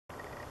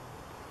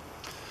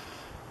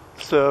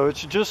So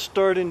it's just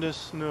starting to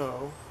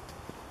snow,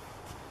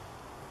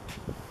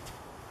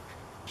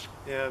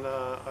 and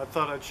I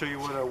thought I'd show you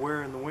what I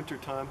wear in the winter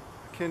time.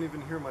 I can't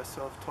even hear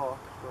myself talk,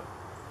 but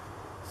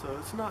so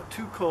it's not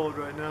too cold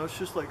right now. It's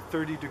just like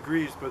 30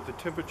 degrees, but the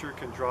temperature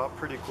can drop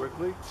pretty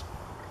quickly.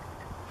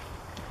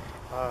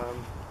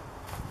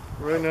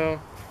 Right now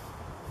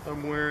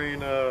I'm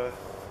wearing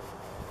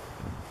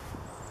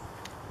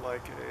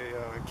like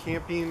a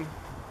camping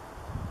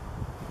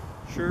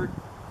shirt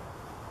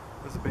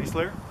as a base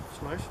layer.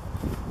 It's nice.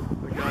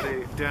 I got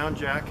a down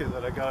jacket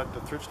that I got at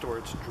the thrift store.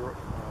 It's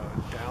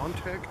Down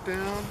Tech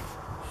Down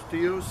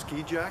Steel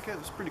ski jacket.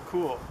 It's pretty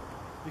cool.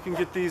 You can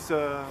get these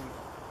at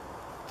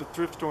the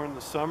thrift store in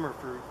the summer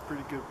for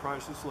pretty good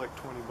prices, like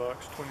 20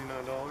 bucks,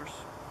 $29.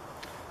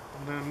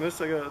 And then this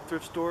I got at the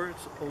thrift store.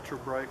 It's ultra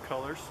bright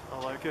colors.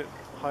 I like it.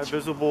 High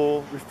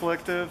visible,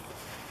 reflective,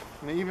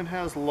 and it even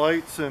has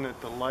lights in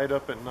it that light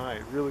up at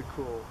night. Really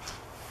cool.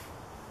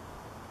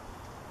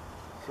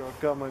 So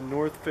I've got my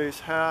North Face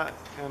hat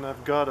and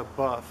I've got a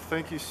buff.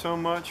 Thank you so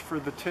much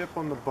for the tip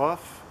on the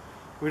buff.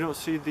 We don't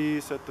see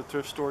these at the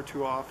thrift store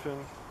too often,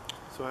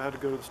 so I had to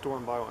go to the store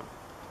and buy one.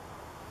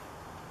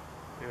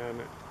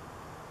 And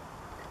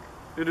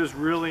it is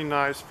really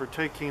nice for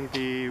taking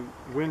the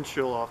wind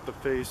chill off the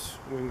face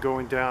when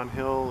going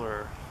downhill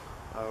or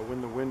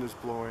when the wind is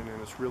blowing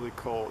and it's really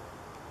cold.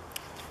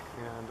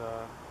 And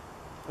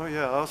oh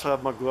yeah, I also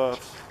have my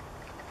gloves.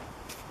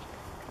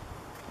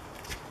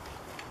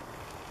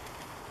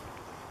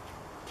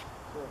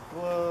 So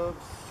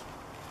gloves.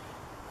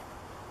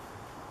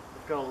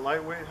 I've got a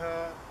lightweight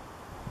hat.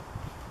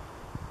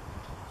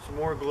 Some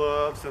more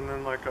gloves, and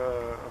then like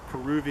a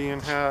Peruvian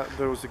hat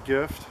that was a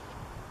gift.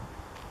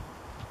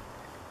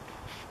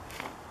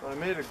 I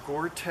made a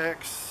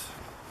Gore-Tex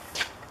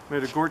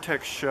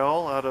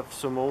shell out of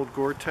some old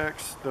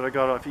Gore-Tex that I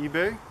got off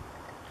eBay,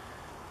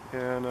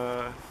 and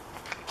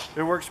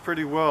it works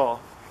pretty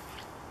well.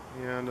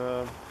 And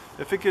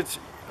if it gets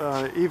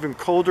even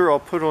colder, I'll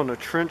put on a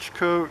trench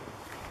coat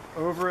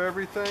over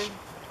everything,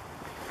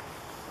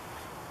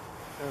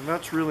 and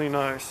that's really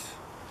nice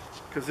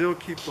because it'll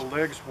keep the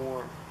legs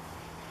warm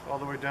all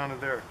the way down to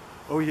there.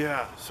 Oh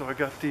yeah, so I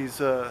got these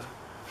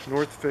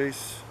North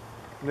Face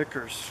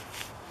knickers.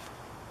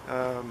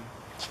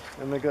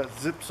 And they got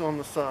zips on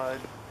the side,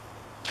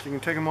 so you can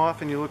take them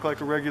off and you look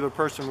like a regular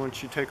person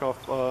once you take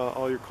off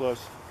all your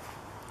clothes,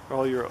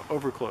 all your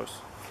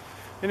overclothes.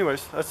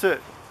 Anyways, that's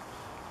it.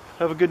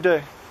 Have a good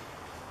day.